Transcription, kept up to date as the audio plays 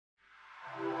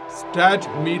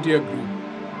Stat Media Group,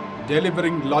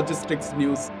 delivering logistics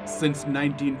news since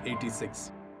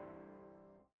 1986.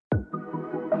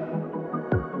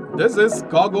 This is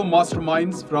Cargo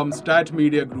Masterminds from Stat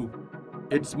Media Group.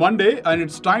 It's Monday and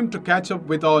it's time to catch up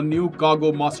with our new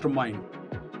Cargo Mastermind.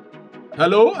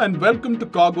 Hello and welcome to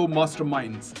Cargo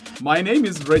Masterminds. My name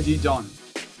is Reggie John.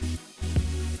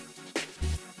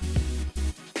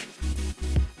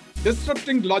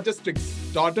 Disrupting logistics,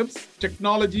 startups,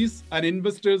 technologies, and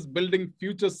investors building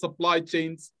future supply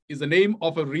chains is the name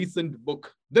of a recent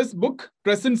book. This book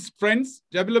presents trends,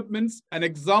 developments, and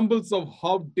examples of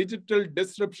how digital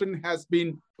disruption has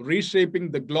been reshaping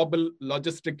the global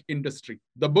logistic industry.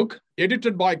 The book,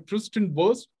 edited by Christian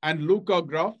Wurst and Luca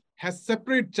Graf, has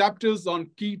separate chapters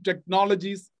on key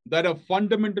technologies that are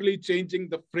fundamentally changing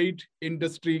the freight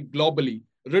industry globally,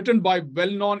 written by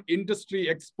well-known industry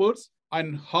experts,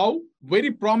 and how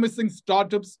very promising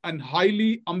startups and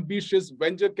highly ambitious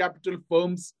venture capital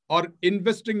firms are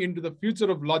investing into the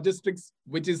future of logistics,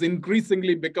 which is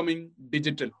increasingly becoming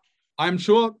digital. I'm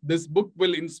sure this book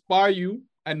will inspire you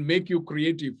and make you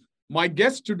creative. My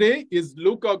guest today is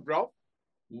Luca Graf,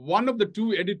 one of the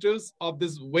two editors of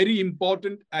this very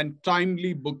important and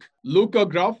timely book. Luca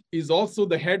Graf is also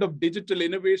the head of digital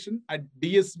innovation at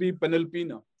DSV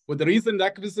Panalpina. With the recent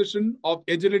acquisition of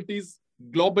Agility's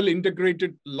global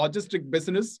integrated logistic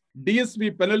business,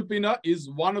 DSV Panalpina is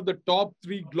one of the top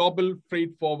 3 global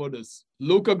freight forwarders.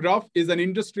 Luca Graf is an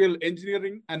industrial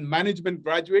engineering and management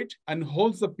graduate and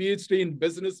holds a PhD in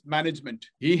business management.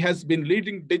 He has been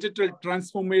leading digital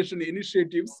transformation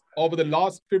initiatives over the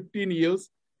last 15 years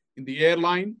in the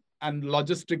airline and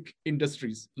logistic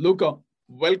industries. Luca,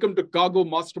 welcome to Cargo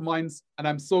Masterminds, and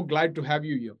I'm so glad to have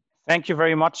you here. Thank you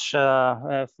very much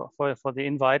for the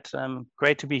invite.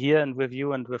 Great to be here and with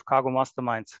you and with Cargo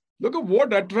Masterminds. Look at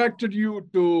what attracted you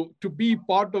to be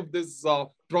part of this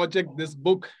project, this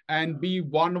book, and be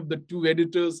one of the 2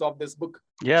 editors of this book.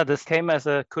 Yeah, this came as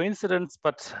a coincidence,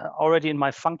 but already in my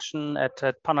function at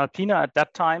Panalpina at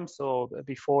that time. So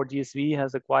before DSV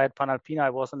has acquired Panalpina,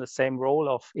 I was in the same role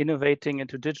of innovating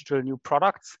into digital new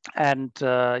products. And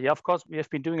of course, we have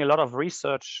been doing a lot of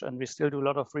research, and we still do a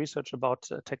lot of research about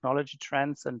technology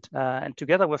trends. And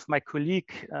together with my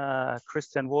colleague,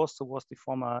 Christian Wurst, who was the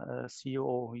former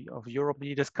CEO of Europe,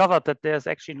 we discovered that there's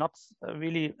actually not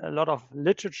really a lot of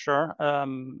literature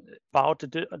about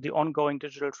the ongoing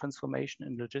digital transformation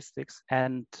in logistics,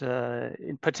 and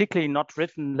in particularly not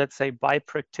written, let's say, by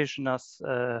practitioners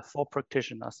for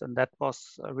practitioners. And that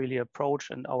was really approach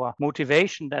and our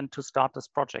motivation then to start this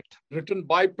project. Written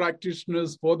by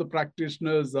practitioners for the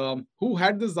practitioners. Who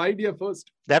had this idea first?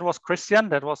 That was Christian.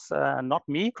 That was not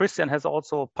me. Christian has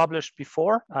also published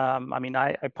before.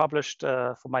 I published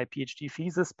for my PhD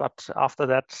thesis, but after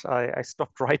that, I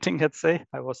stopped writing, let's say.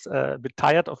 I was a bit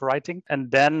tired of writing. And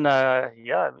then,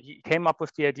 he came up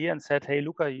with the idea and said, hey,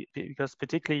 Luca, because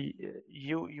particularly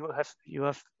you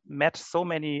have met so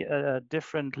many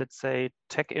different, let's say,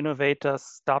 tech innovators,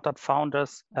 startup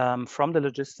founders from the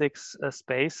logistics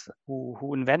space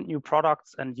who invent new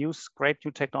products and use great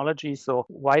new technology. So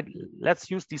let's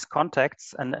use these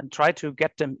contacts and try to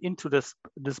get them into this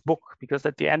book, because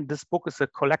at the end, this book is a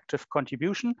collective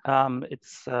contribution.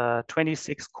 It's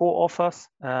 26 co-authors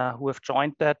who have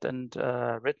joined that and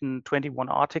written 21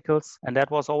 articles. And that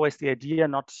was always the idea,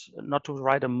 not to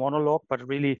write a monologue, but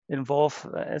really involve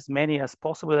as many as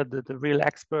possible, the real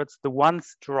experts, the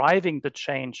ones driving the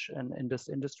change in this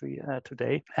industry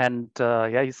today. And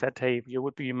he said, hey, you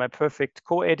would be my perfect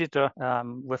co-editor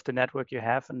with the network you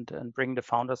have, and bring the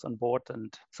founders on board.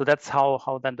 And so that's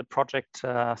how then the project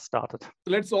started.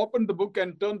 Let's open the book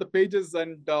and turn the pages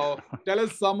and tell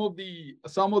us some of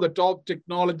the top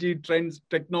technology trends,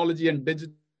 technology and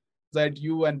digital that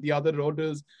you and the other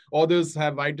authors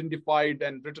have identified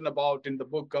and written about in the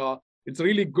book. It's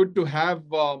really good to have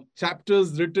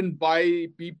chapters written by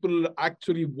people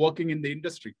actually working in the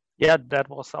industry. Yeah, that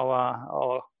was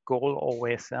our goal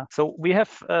always. Yeah. So we have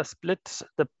split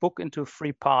the book into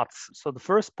 3 parts. So the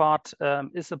first part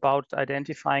is about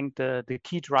identifying the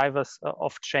key drivers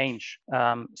of change.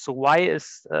 So why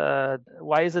is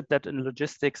it that in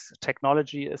logistics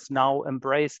technology is now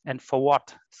embraced, and for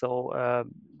what? So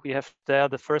we have there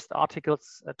the first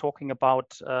articles talking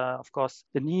about, of course,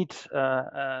 the need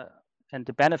and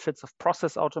the benefits of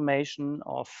process automation,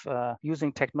 of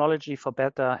using technology for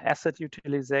better asset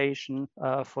utilization,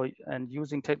 and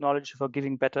using technology for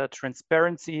giving better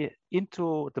transparency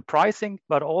into the pricing,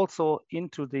 but also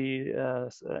into the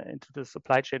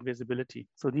supply chain visibility.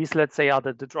 So these, let's say, are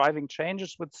the driving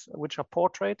changes which are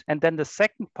portrayed. And then the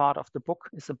second part of the book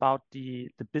is about the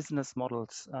business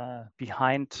models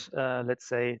behind, let's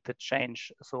say, the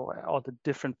change. So all the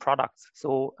different products.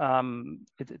 So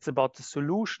it's about the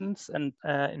solutions and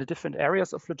in the different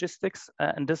areas of logistics,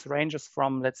 and this ranges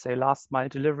from, let's say, last mile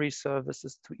delivery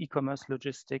services to e-commerce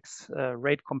logistics,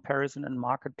 rate comparison and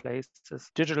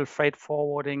marketplaces, digital freight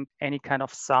forwarding, any kind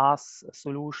of SaaS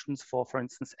solutions for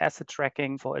instance, asset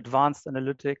tracking, for advanced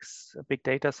analytics, big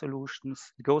data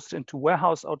solutions. It goes into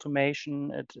warehouse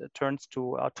automation. It turns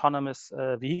to autonomous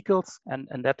vehicles and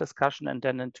that discussion, and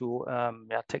then into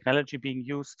technology being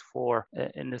used for,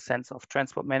 in the sense of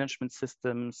transport management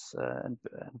systems and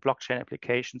blockchain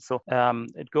applications. So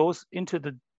it goes into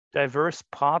the diverse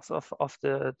parts of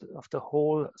the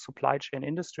whole supply chain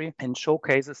industry and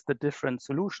showcases the different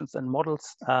solutions and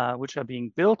models which are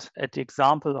being built. At the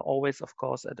example, always, of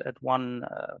course, at one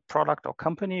product or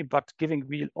company, but giving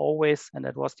real always, and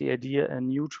that was the idea, a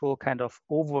neutral kind of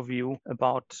overview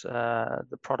about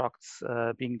the products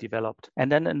being developed.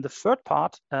 And then in the third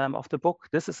part of the book,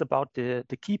 this is about the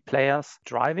key players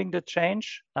driving the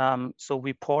change. So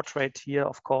we portray here,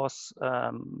 of course,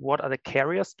 what are the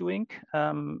carriers doing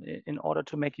in order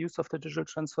to make use of the digital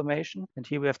transformation. And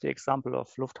here we have the example of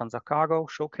Lufthansa Cargo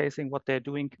showcasing what they're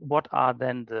doing. What are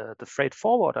then the freight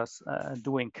forwarders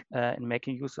doing in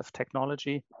making use of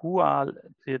technology? Who are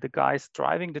the guys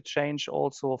driving the change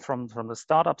also from the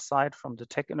startup side, from the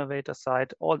tech innovator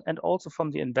side, and also from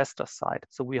the investor side.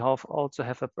 So we also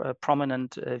have a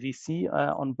prominent VC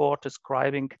on board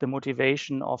describing the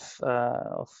motivation of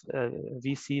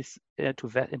VCs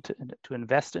to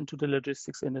invest into the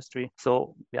logistics industry.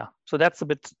 So so that's a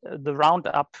bit the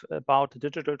roundup about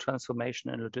digital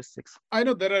transformation in logistics. I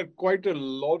know there are quite a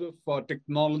lot of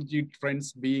technology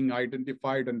trends being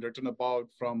identified and written about,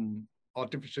 from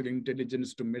artificial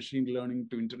intelligence to machine learning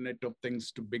to Internet of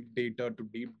Things to big data to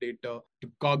deep data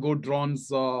to cargo drones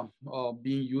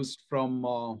being used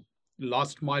from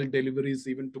last mile deliveries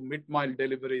even to mid mile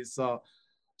deliveries.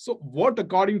 So what,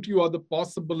 according to you, are the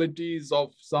possibilities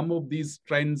of some of these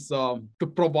trends to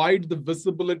provide the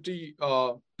visibility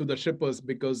to the shippers?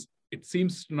 Because it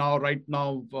seems right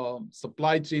now,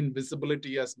 supply chain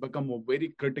visibility has become a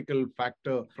very critical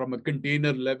factor. From a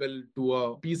container level to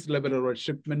a piece level or a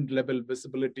shipment level,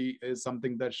 visibility is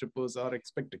something that shippers are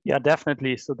expecting. Yeah,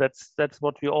 definitely. So that's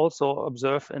what we also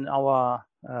observe in our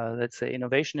let's say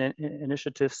innovation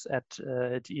initiatives at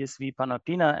DSV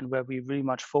Panalpina, and where we really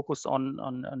much focus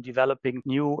on developing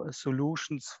new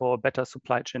solutions for better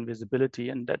supply chain visibility.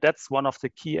 And that's one of the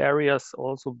key areas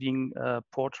also being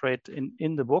portrayed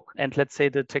in the book. And let's say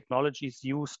the technologies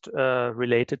used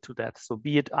related to that. So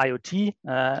be it IoT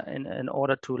in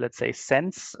order to, let's say,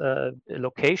 sense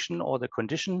location or the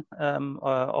condition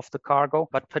of the cargo,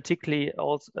 but particularly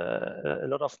also a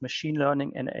lot of machine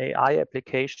learning and AI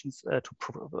applications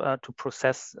to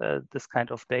process this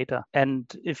kind of data.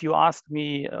 And if you ask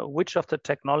me which of the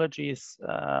technologies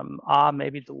are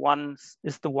maybe the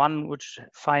one which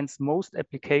finds most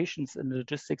applications in the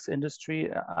logistics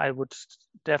industry, I would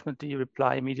definitely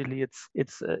reply immediately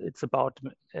it's about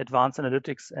advanced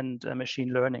analytics and machine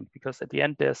learning, because at the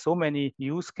end there are so many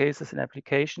use cases and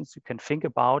applications you can think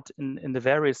about in the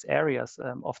various areas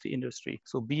of the industry.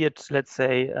 So be it, let's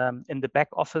say, in the back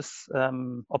office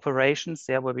operations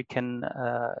there, where we can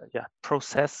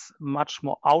process much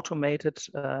more automated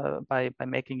by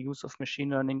making use of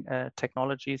machine learning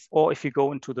technologies. Or if you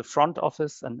go into the front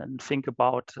office and think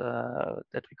about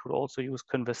that we could also use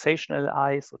conversational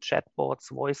AI, so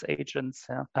chatbots, voice agents,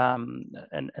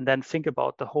 and then think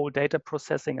about the whole data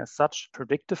processing as such,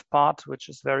 predictive part, which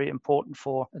is very important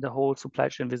for the whole supply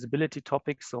chain visibility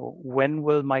topic. So when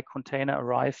will my container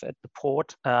arrive at the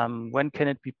port? When can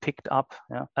it be picked up?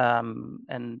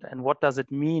 And what does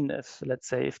it mean if, let's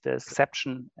say, if there's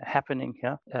exception happening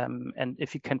here, and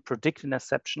if you can predict an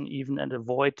exception even and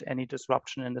avoid any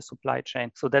disruption in the supply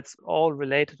chain. So that's all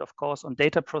related, of course, on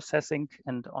data processing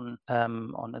and on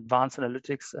advanced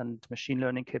analytics and machine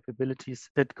learning capabilities.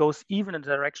 That goes even in the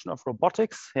direction of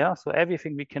robotics. So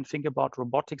everything we can think about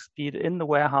robotics, be it in the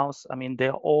warehouse, I mean,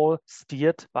 they're all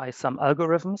steered by some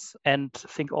algorithms. And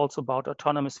think also about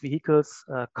autonomous vehicles,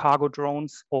 cargo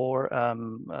drones, or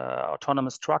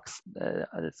autonomous trucks.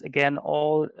 It's again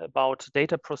all about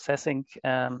data processing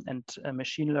and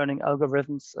machine learning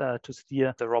algorithms to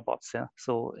steer the robots. Yeah.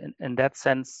 So in that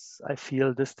sense, I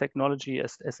feel this technology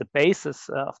as a basis,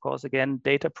 of course, again,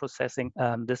 data processing,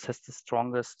 this has the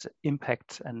strongest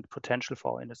impact and potential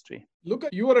for our industry. Luca,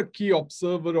 you are a key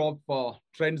observer of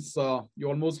trends. You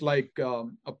almost like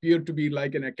appear to be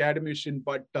like an academician,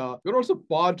 but you're also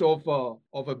part of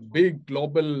a big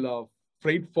global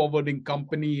freight forwarding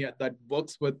company that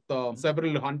works with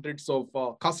several hundreds of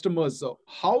customers.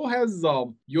 How has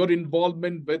your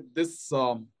involvement with this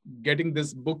getting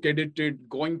this book edited,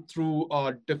 going through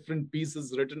different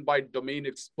pieces written by domain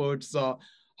experts,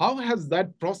 how has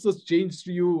that process changed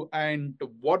you, and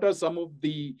what are some of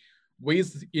the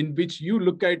ways in which you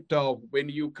look at when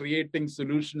you creating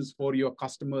solutions for your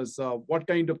customers? What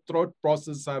kind of thought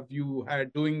process have you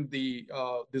had doing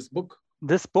this book?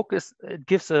 This book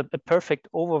gives a perfect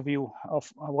overview of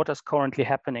what is currently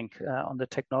happening on the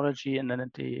technology and then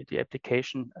the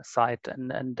application side,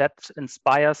 and that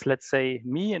inspires, let's say,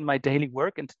 me in my daily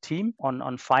work and the team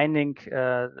on finding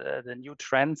the new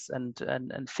trends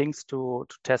and things to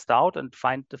test out and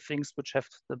find the things which have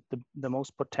the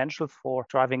most potential for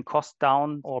driving costs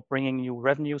down or bringing new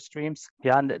revenue streams.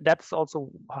 Yeah, and that's also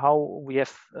how we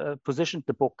have positioned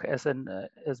the book as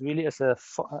really as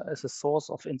a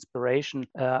source of inspiration.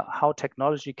 How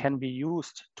technology can be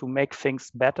used to make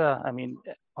things better. I mean,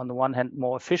 on the one hand,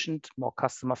 more efficient, more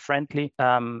customer friendly,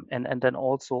 and then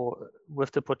also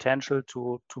with the potential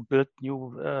to build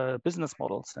new business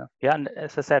models. Yeah, and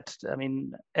as I said, I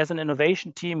mean, as an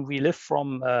innovation team, we live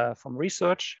from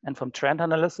research and from trend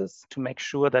analysis to make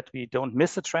sure that we don't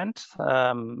miss a trend,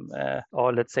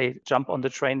 or let's say jump on the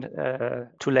train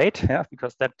too late, yeah,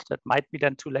 because that might be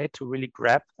then too late to really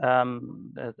grab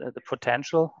the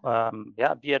potential.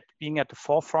 Being at the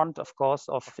forefront, of course,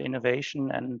 of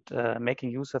innovation and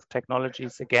making use of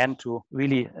technologies again to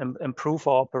really improve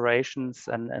our operations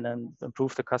and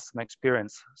improve the customer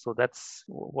experience. So that's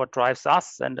what drives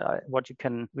us and what you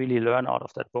can really learn out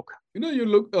of that book. You know, you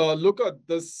look at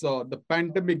this the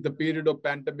pandemic, the period of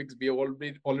pandemics. We have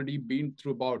already been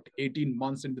through about 18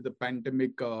 months into the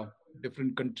pandemic.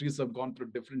 Different countries have gone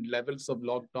through different levels of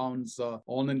lockdowns,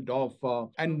 on and off,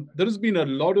 and there has been a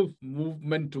lot of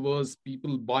movement towards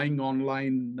people buying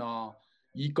online.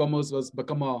 E-commerce has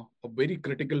become a very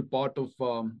critical part of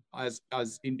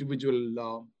as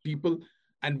individual people,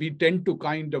 and we tend to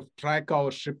kind of track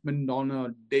our shipment on a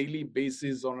daily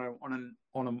basis, on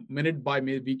a minute by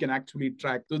minute. We can actually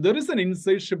track. So there is an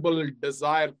insatiable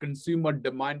desire, consumer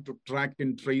demand to track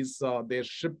and trace their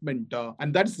shipment,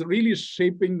 and that's really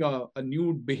shaping a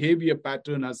new behavior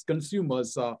pattern as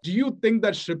consumers. Do you think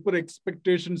that shipper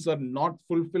expectations are not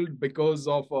fulfilled because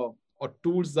of or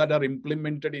tools that are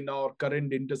implemented in our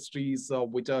current industries,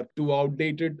 which are too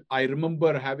outdated? I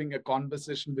remember having a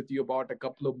conversation with you about a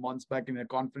couple of months back in a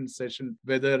conference session,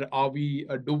 whether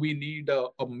do we need a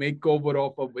makeover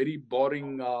of a very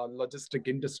boring logistic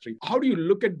industry? How do you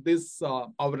look at this,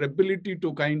 our ability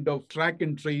to kind of track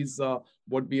and trace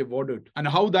what we have ordered, and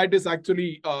how that is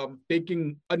actually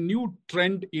taking a new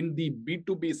trend in the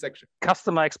B2B section?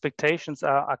 Customer expectations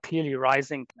are clearly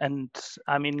rising. And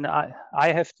I mean, I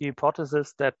have the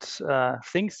hypothesis that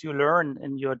things you learn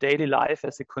in your daily life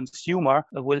as a consumer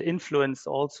will influence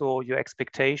also your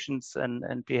expectations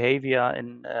and behavior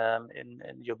in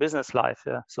your business life.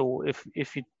 Yeah? So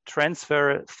if you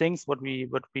transfer things what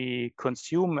we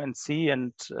consume and see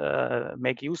and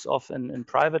make use of in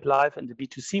private life in the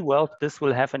B2C world, this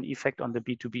will have an effect on the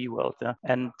B2B world. Yeah?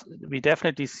 And we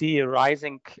definitely see a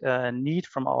rising need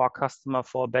from our customer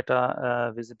for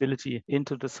better visibility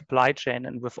into the supply chain,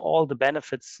 and with all the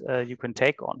benefits you can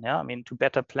take on. Yeah, I mean, to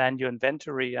better plan your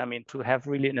inventory. I mean, to have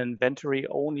really an inventory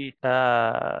only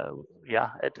at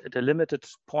a limited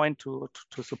point to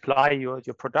supply your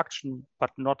production,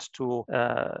 but not to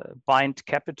bind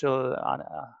capital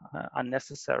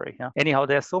unnecessary. Yeah? Anyhow,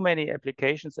 there are so many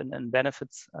applications and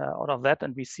benefits out of that,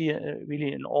 and we see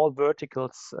really in all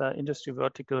verticals, industry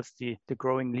verticals, the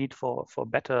growing need for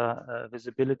better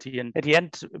visibility. And at the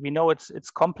end, we know it's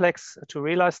complex to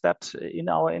realize that in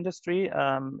our industry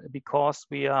because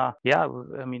we are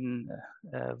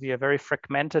very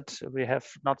fragmented. We have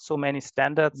not so many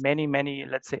standards. Many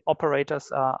let's say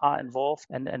operators are involved,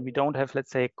 and we don't have,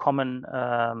 let's say, a common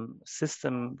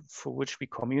system for which we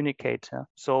communicate.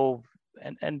 So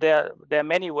and there are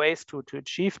many ways to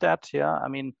achieve that. Yeah, I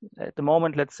mean, at the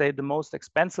moment, let's say the most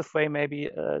expensive way maybe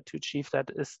to achieve that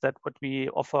is that what we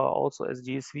offer also as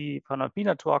DSV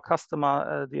Panalpina to our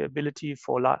customer, the ability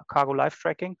for cargo live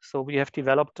tracking. So we have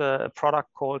developed a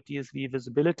product called DSV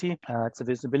Visibility. It's a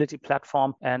visibility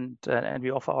platform, and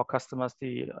we offer our customers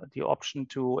the option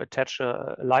to attach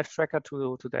a live tracker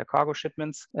to their cargo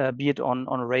shipments, be it on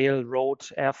rail, road,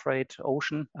 air freight,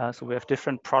 ocean. So we have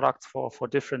different products for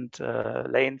different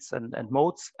lanes and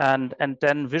modes, and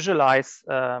then visualize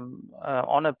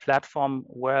on a platform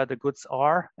where the goods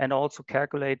are, and also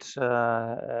calculate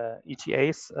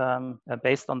ETAs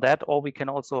based on that. Or we can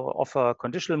also offer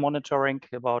conditional monitoring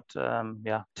about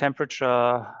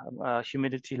temperature,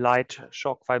 humidity, light,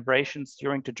 shock, vibrations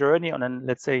during the journey, and then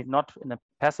let's say not in a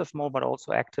passive mode, but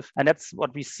also active. And that's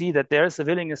what we see, that there is a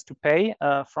willingness to pay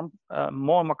from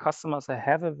more and more customers that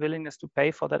have a willingness to pay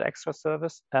for that extra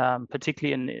service,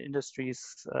 particularly in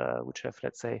industries which have,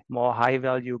 let's say, more high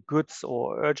value goods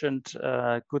or urgent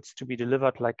goods to be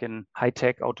delivered, like in high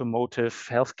tech, automotive,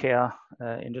 healthcare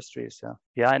industries.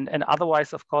 And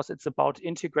otherwise, of course, it's about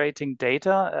integrating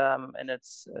data, and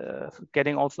it's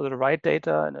getting also the right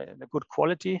data in a good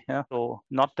quality. So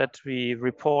not that we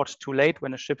report too late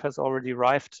when a ship has already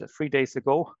arrived 3 days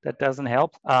ago. That doesn't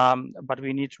help. But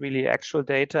we need really actual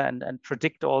data and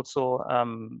predict also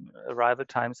arrival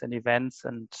times and events.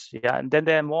 And then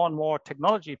there are more and more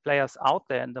technology players out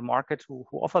there in the market who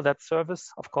offer that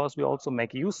service. Of course, we also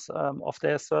make use of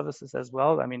their services as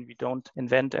well. I mean, we don't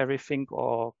invent everything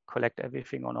or collect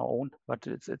everything on our own, but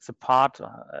it's a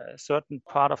certain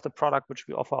part of the product which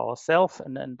we offer ourselves,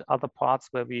 and other parts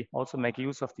where we also make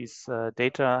use of these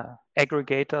data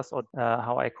aggregators, or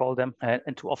how I call them,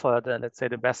 and to offer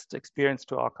the best experience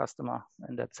to our customer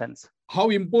in that sense. How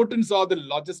important are the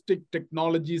logistic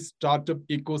technology startup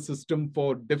ecosystem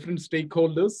for different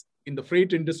stakeholders in the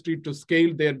freight industry to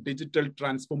scale their digital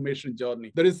transformation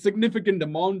journey? There is significant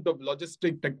amount of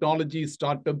logistic technology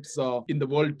startups in the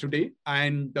world today,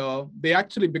 and they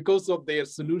actually, because of their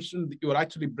solution, you are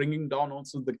actually bringing down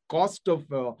also the cost of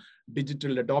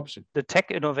digital adoption. The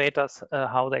tech innovators,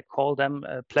 how they call them,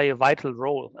 play a vital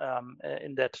role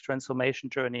in that transformation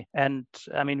journey. And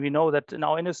I mean, we know that in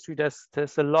our industry,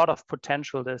 there's a lot of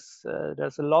potential. There's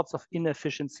a lots of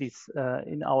inefficiencies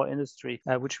in our industry,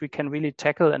 which we can really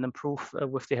tackle and improve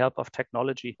with the help of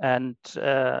technology. And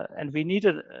we need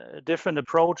a different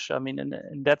approach. I mean,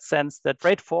 in that sense, that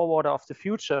freight forwarder of the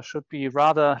future should be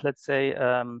rather, let's say,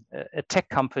 a tech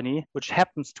company which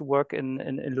happens to work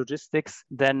in logistics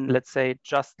than, let's say,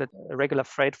 just a regular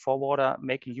freight forwarder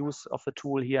making use of a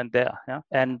tool here and there.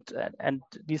 And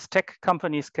these tech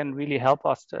companies can really help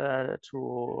us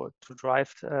to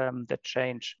drive that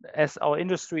change. As our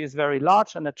industry is very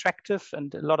large and attractive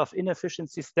and a lot of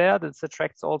inefficiencies there, this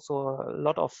attracts also a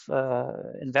lot of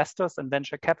investors and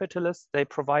venture capitalists. They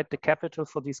provide the capital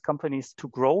for these companies to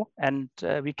grow. And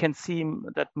we can see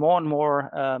that more and more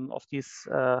of these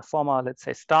former, let's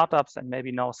say, startups and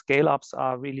maybe now scale-ups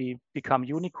are really become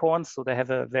unicorns. So they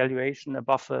have a valuation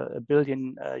above $1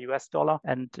 billion US.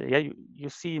 And you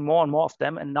see more and more of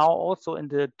them. And now also in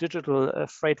the digital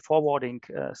freight forwarding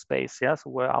space, so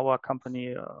where our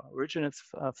company originates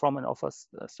from and offers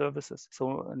services.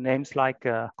 So names like,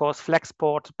 of course,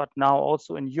 Flexport, but now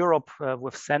also in Europe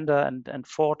with Sender and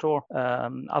Forto,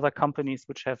 other companies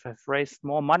which have raised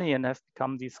more money and have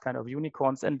become these kind of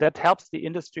unicorns. And that helps the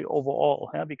industry overall,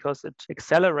 because it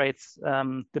accelerates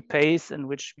the pace in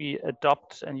which we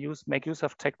adopt and make use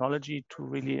of technology to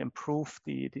really improve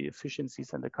the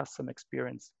efficiencies and the customer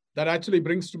experience. That actually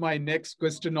brings to my next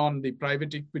question on the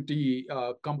private equity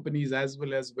companies as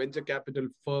well as venture capital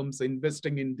firms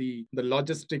investing in the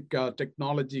logistic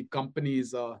technology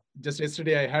companies. Just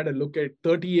yesterday, I had a look at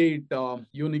 38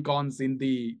 unicorns in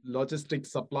the logistic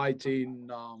supply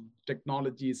chain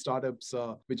technology startups,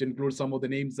 which include some of the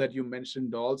names that you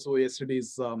mentioned. Also,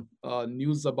 yesterday's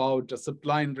news about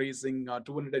Zipline raising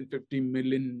 $250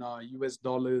 million US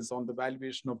dollars on the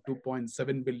valuation of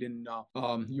 $2.7 billion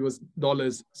US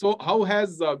dollars. So how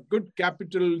has good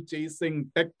capital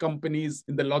chasing tech companies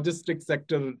in the logistics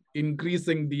sector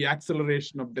increasing the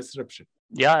acceleration of disruption?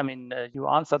 Yeah, I mean, you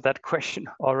answered that question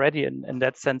already in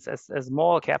that sense. As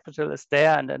more capital is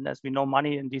there, and as we know,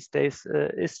 money in these days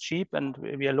is cheap, and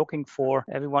we are looking for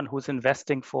everyone who's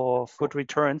investing for good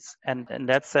returns. And in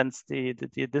that sense,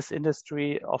 this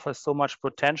industry offers so much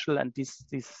potential, and these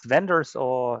vendors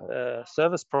or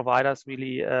service providers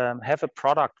really have a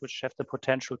product which have the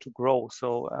potential to grow.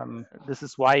 So this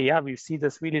is why, we see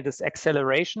this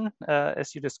acceleration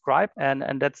as you described,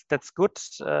 and that's good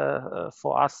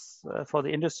for us, for for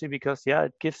the industry because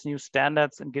it gives new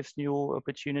standards and gives new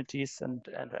opportunities and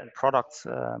products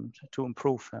to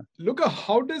improve. Luca,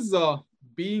 how does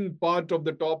being part of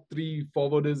the top 3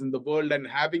 forwarders in the world and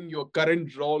having your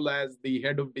current role as the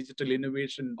head of digital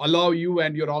innovation allow you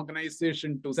and your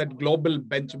organization to set global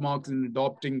benchmarks in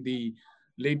adopting the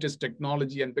latest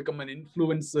technology and become an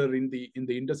influencer in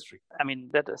the industry? I mean,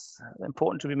 that is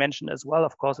important to be mentioned as well.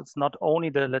 Of course, it's not only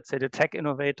the tech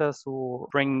innovators who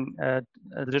bring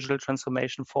digital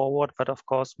transformation forward, but of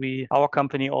course, our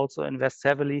company also invests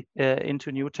heavily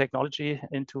into new technology,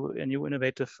 into a new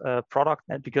innovative product.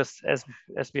 And because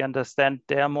as we understand,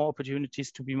 there are more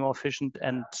opportunities to be more efficient,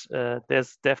 and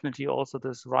there's definitely also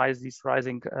these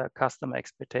rising customer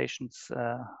expectations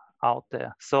out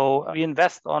there. So we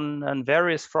invest on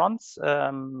various fronts,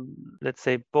 let's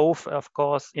say both, of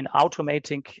course, in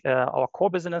automating our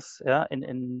core business,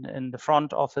 in the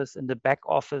front office, in the back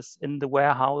office, in the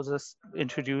warehouses,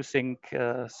 introducing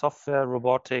software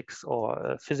robotics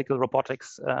or physical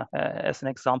robotics as an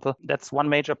example. That's one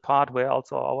major part where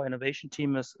also our innovation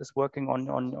team is working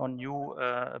on new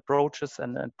approaches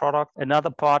and product. Another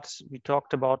part, we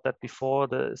talked about that before,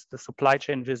 is the supply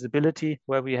chain visibility,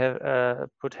 where we have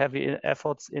put heavy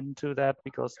efforts into that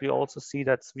because we also see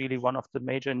that's really one of the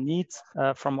major needs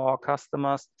from our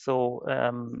customers. So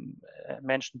I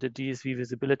mentioned the DSV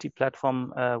visibility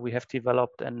platform we have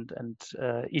developed and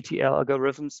ETL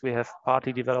algorithms we have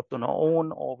partly developed on our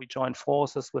own, or we join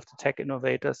forces with the tech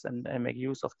innovators and make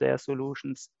use of their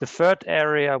solutions. The third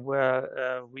area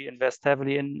where we invest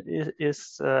heavily in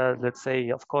is let's say,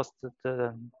 of course,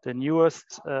 the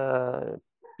newest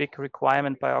big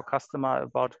requirement by our customer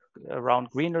around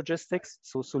green logistics.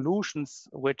 So solutions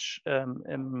which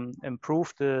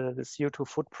improve the CO2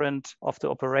 footprint of the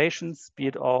operations, be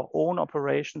it our own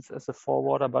operations as a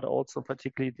forwarder, but also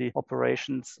particularly the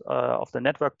operations of the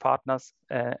network partners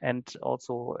and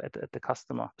also at the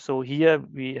customer. So here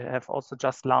we have also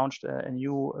just launched a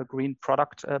new green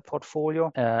product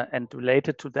portfolio, and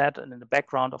related to that and in the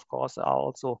background, of course, are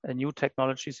also new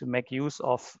technologies we make use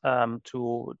of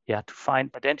to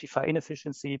identify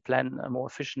inefficiency, plan a more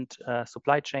efficient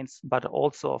supply chains, but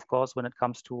also, of course, when it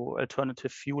comes to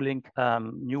alternative fueling,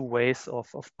 new ways of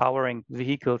powering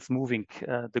vehicles moving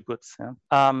the goods.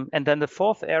 And then the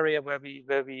fourth area where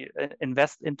we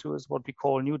invest into is what we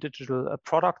call new digital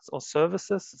products or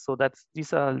services. So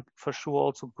these are for sure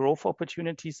also growth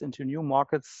opportunities into new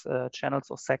markets, channels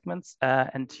or segments.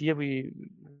 And here we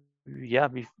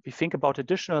think about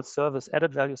additional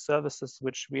added value services,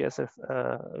 which we as a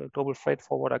global freight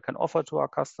forwarder can offer to our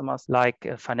customers, like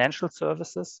financial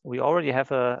services. We already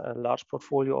have a large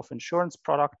portfolio of insurance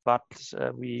product, but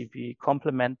we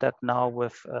complement that now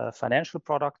with financial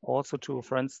product, also to,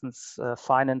 for instance,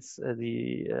 finance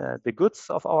the goods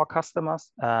of our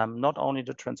customers, not only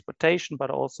the transportation, but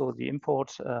also the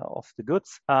import of the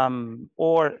goods,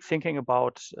 or thinking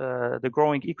about the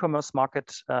growing e-commerce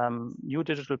market, new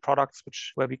digital products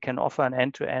where we can offer an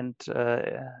end-to-end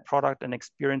product and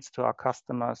experience to our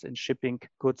customers in shipping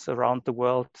goods around the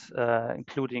world,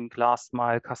 including last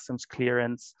mile, customs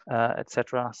clearance,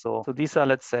 etc. So these are,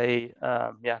 let's say,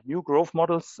 new growth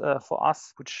models for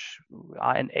us, which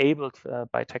are enabled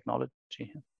by technology.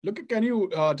 Luca, can you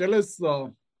tell us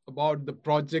about the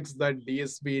projects that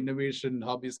DSV Innovation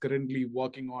Hub is currently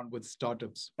working on with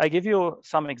startups? I give you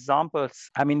some examples.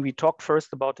 I mean, we talked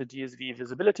first about the DSV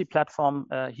visibility platform.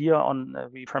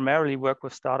 We primarily work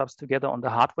with startups together on the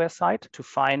hardware side to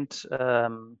find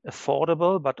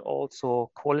affordable, but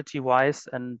also quality-wise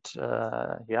and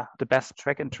the best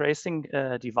track and tracing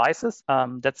devices.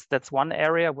 That's one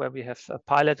area where we have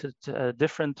piloted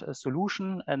different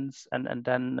solution and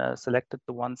then selected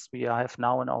the ones we have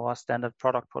now in our standard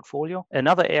product portfolio.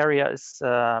 Another area is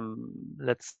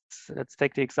let's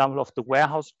take the example of the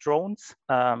warehouse drones.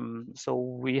 So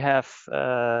we have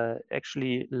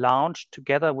actually launched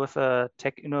together with a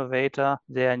tech innovator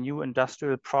their new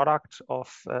industrial product of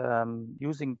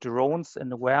using drones in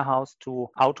the warehouse to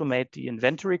automate the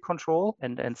inventory control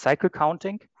and cycle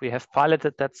counting. We have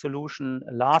piloted that solution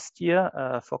last year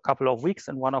for a couple of weeks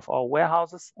in one of our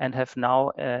warehouses and have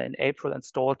now in April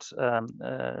installed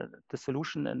the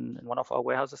solution in one of our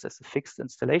warehouses as a fixed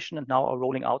installation, and now are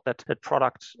rolling out that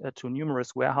product to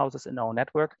numerous warehouses in our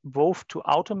network, both to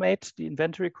automate the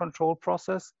inventory control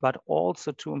process, but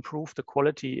also to improve the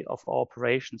quality of our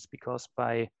operations, because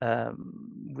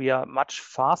we are much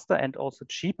faster and also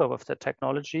cheaper with the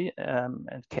technology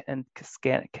and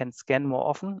can scan more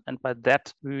often, and by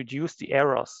that we reduce the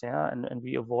errors, and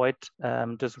we avoid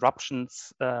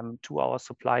disruptions to our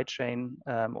supply chain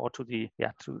or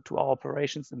to our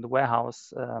operations in the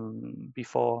warehouse before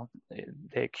before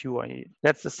they occur.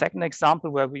 That's the second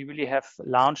example where we really have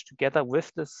launched together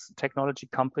with this technology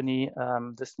company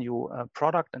this new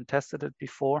product and tested it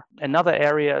before. Another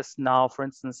area is now, for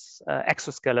instance,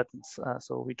 exoskeletons.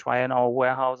 So we try in our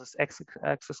warehouses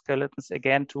exoskeletons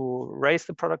again to raise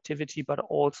the productivity, but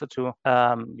also to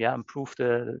improve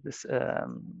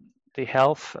the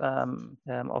health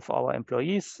of our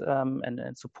employees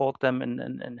and support them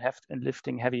in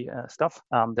lifting heavy stuff.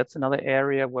 That's another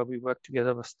area where we work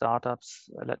together with startups.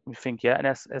 Let me think. Yeah, and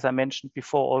as I mentioned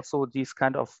before, also these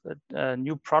kind of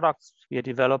new products we are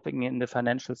developing in the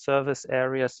financial service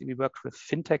areas. We work with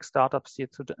fintech startups here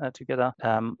together,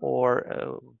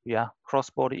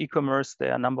 cross-border e-commerce.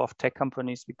 There are a number of tech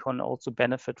companies we can also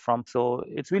benefit from. So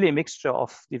it's really a mixture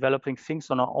of developing things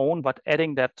on our own, but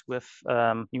adding that with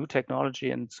new technology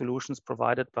and solutions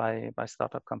provided by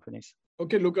startup companies.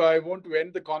 Okay, Luca, I want to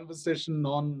end the conversation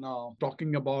on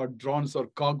talking about drones or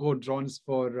cargo drones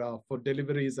for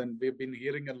deliveries, and we've been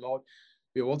hearing a lot.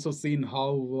 We've also seen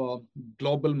how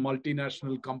global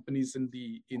multinational companies in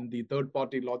the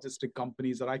third-party logistic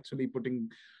companies are actually putting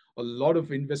a lot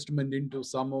of investment into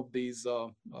some of these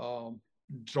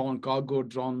cargo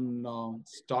drone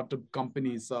startup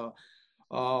companies.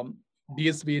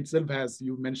 DSV itself, as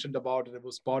you mentioned about it,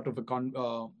 was part of a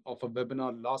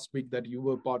webinar last week that you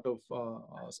were part of,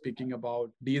 speaking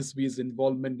about DSV's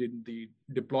involvement in the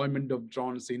deployment of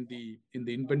drones in the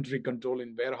inventory control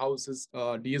in warehouses.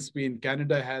 DSV in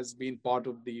Canada has been part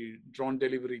of the drone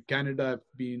delivery.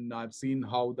 I've seen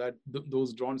how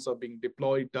those drones are being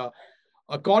deployed.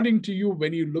 According to you,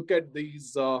 when you look at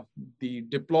these, the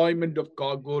deployment of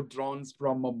cargo drones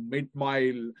from a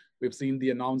mid-mile, we've seen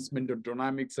the announcement of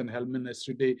Dynamics and Hellman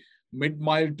yesterday,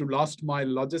 mid-mile to last-mile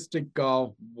logistic,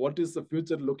 what is the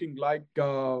future looking like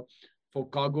for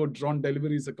cargo drone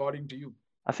deliveries, according to you?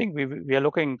 I think we are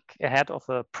looking ahead of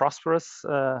a prosperous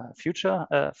future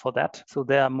for that. So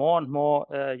there are more and more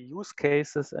use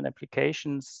cases and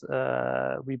applications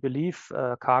we believe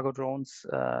cargo drones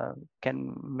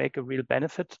can make a real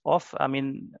benefit of. I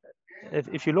mean,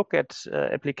 if you look at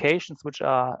applications which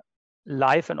are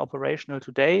live and operational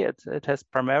today, it has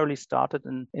primarily started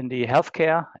in the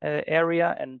healthcare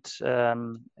area and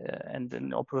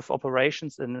with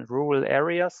operations in rural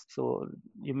areas. So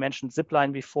you mentioned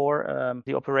Zipline before.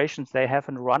 The operations they have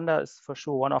in Rwanda is for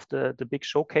sure one of the big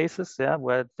showcases,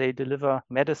 where they deliver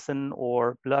medicine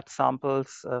or blood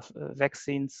samples,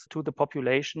 vaccines to the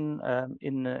population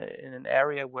in an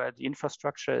area where the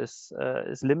infrastructure is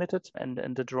limited,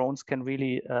 and the drones can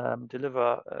really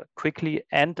deliver quickly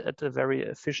and at a very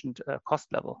efficient cost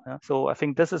level. So I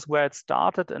think this is where it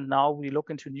started, and now we look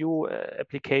into new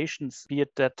applications, be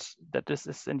it that this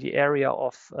is in the area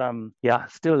of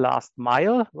still last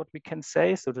mile, what we can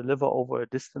say, so deliver over a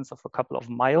distance of a couple of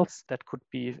miles. That could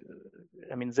be,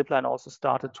 Zipline also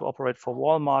started to operate for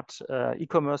Walmart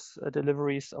e-commerce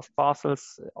deliveries of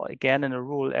parcels, again in a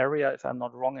rural area, if I'm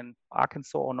not wrong, in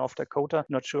Arkansas or North Dakota.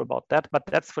 Not sure about that, but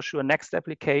that's for sure next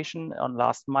application on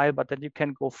last mile. But then you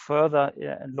can go further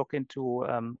and look into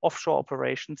offshore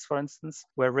operations, for instance,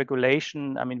 where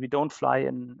regulation, we don't fly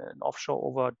in offshore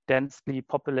over densely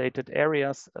populated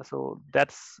areas, so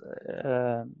that's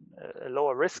a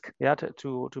lower risk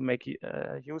to make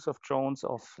use of drones,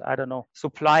 of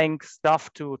supplying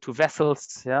stuff to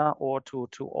vessels, or to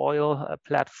oil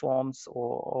platforms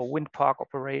or wind park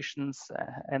operations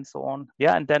and so on.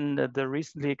 And then the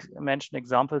recently mentioned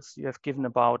examples you have given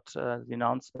about the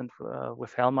announcement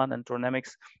with Hellman and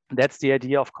Dynamics. That's the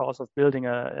idea, of course, of building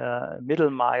a middle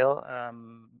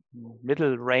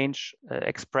range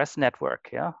express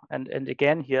network. And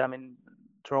again here,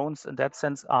 drones in that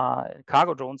sense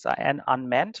cargo drones are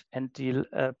unmanned, and the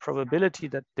probability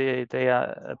that they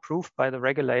are approved by the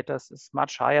regulators is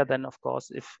much higher than, of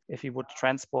course, if you would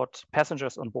transport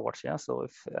passengers on board. So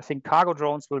I think cargo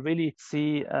drones will really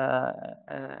see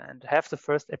and have the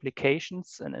first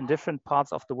applications in different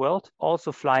parts of the world,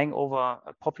 also flying over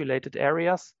populated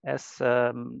areas, as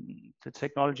the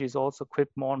technology is also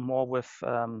equipped more and more with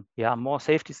more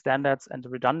safety standards and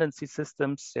redundancy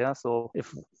systems. So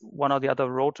if one or the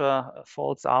other rotor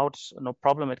falls out, no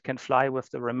problem, it can fly with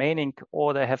the remaining,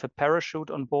 or they have a parachute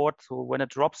on board, so when it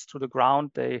drops to the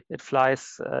ground, it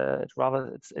flies,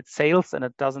 it sails and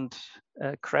it doesn't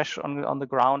crash on the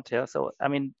ground. So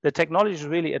the technology is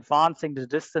really advancing, the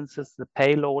distances, the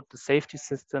payload, the safety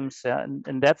systems. And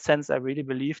in that sense, I really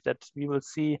believe that we will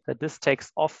see that this takes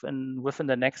off within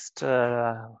the next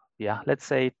let's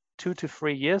say 2 to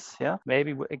 3 years. Yeah,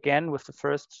 maybe again with the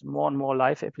first more and more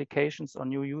live applications or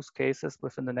new use cases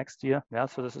within the next year. Yeah,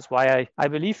 so this is why I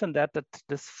believe in that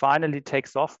this finally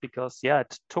takes off, because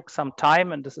it took some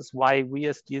time, and this is why we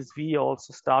as DSV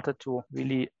also started to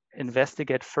really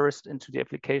investigate first into the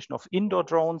application of indoor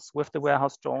drones with the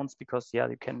warehouse drones, because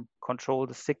you can control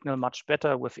the signal much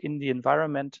better within the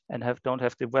environment and don't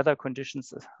have the weather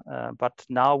conditions. But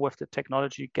now with the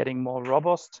technology getting more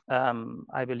robust,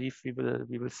 I believe we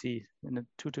will see in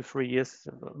 2 to 3 years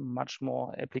much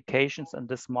more applications, and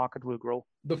this market will grow.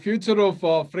 The future of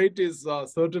freight is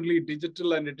certainly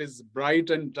digital, and it is bright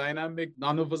and dynamic.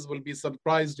 None of us will be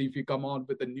surprised if you come out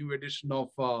with a new edition of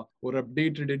or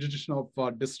updated edition of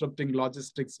Disrupting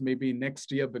Logistics maybe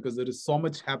next year, because there is so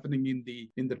much happening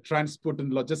in the transport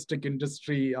and logistic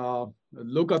industry.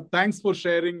 Luca, thanks for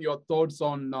sharing your thoughts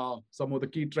on some of the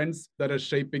key trends that are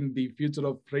shaping the future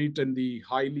of freight and the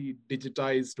highly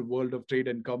digitized world of trade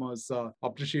and commerce.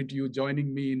 Appreciate you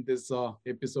joining me in this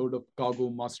episode of Cargo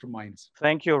Masterminds.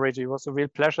 Thank you, Reggie. It was a real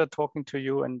pleasure talking to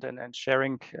you and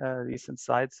sharing these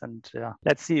insights. And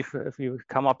let's see if we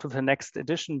come up to the next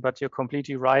edition. But you're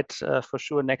completely right. For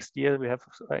sure, next year we have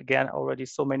again already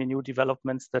so many new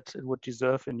developments that it would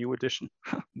deserve a new edition.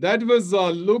 That was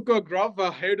Luca, Graf,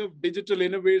 head of digital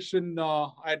innovation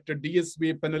at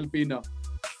DSV Panalpina.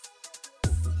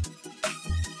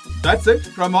 That's it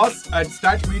from us at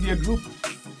Stat Media Group.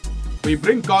 We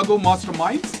bring Cargo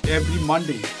Masterminds every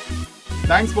Monday.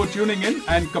 Thanks for tuning in,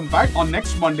 and come back on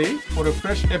next Monday for a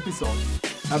fresh episode.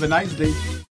 Have a nice day.